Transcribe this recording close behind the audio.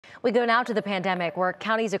We go now to the pandemic, where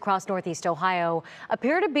counties across Northeast Ohio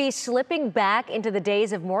appear to be slipping back into the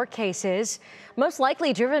days of more cases, most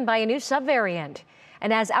likely driven by a new subvariant.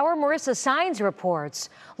 And as our Marissa Sines reports,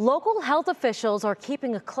 local health officials are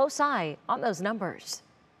keeping a close eye on those numbers.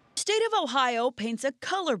 The state of Ohio paints a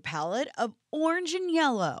color palette of orange and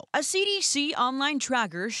yellow. A CDC online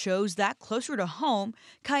tracker shows that closer to home,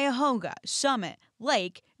 Cuyahoga, Summit,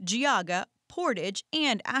 Lake, Geauga, Portage,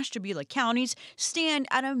 and Ashtabula counties stand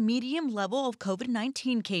at a medium level of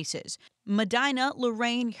COVID-19 cases. Medina,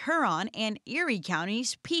 Lorain, Huron, and Erie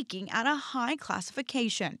counties peaking at a high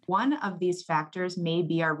classification. One of these factors may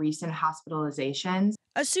be our recent hospitalizations.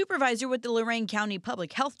 A supervisor with the Lorain County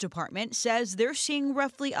Public Health Department says they're seeing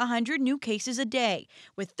roughly 100 new cases a day,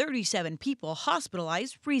 with 37 people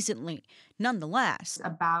hospitalized recently. Nonetheless,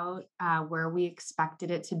 About where we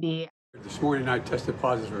expected it to be. This morning I tested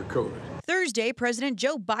positive for COVID. Thursday, President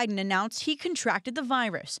Joe Biden announced he contracted the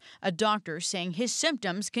virus, a doctor saying his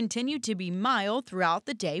symptoms continued to be mild throughout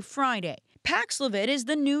the day Friday. Paxlovid is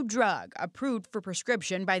the new drug, approved for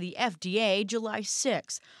prescription by the FDA July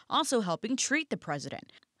 6, also helping treat the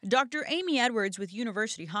president. Dr. Amy Edwards with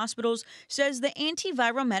University Hospitals says the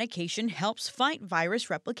antiviral medication helps fight virus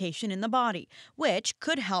replication in the body, which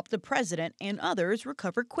could help the president and others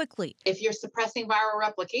recover quickly. If you're suppressing viral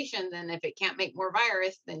replication, then if it can't make more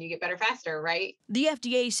virus, then you get better faster, right? The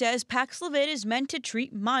FDA says Paxlovid is meant to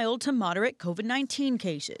treat mild to moderate COVID-19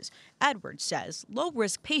 cases. Edwards says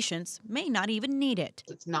low-risk patients may not even need it.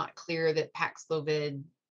 It's not clear that Paxlovid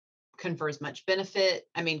confers much benefit.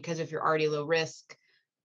 Because if you're already low risk,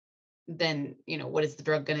 then, what is the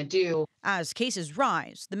drug going to do? As cases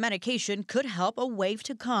rise, the medication could help a wave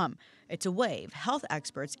to come. It's a wave health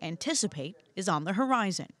experts anticipate is on the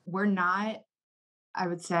horizon. We're not, I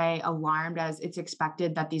would say, alarmed, as it's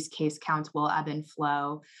expected that these case counts will ebb and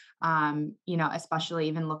flow, especially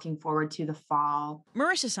even looking forward to the fall.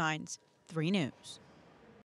 Marissa Sines, 3 News.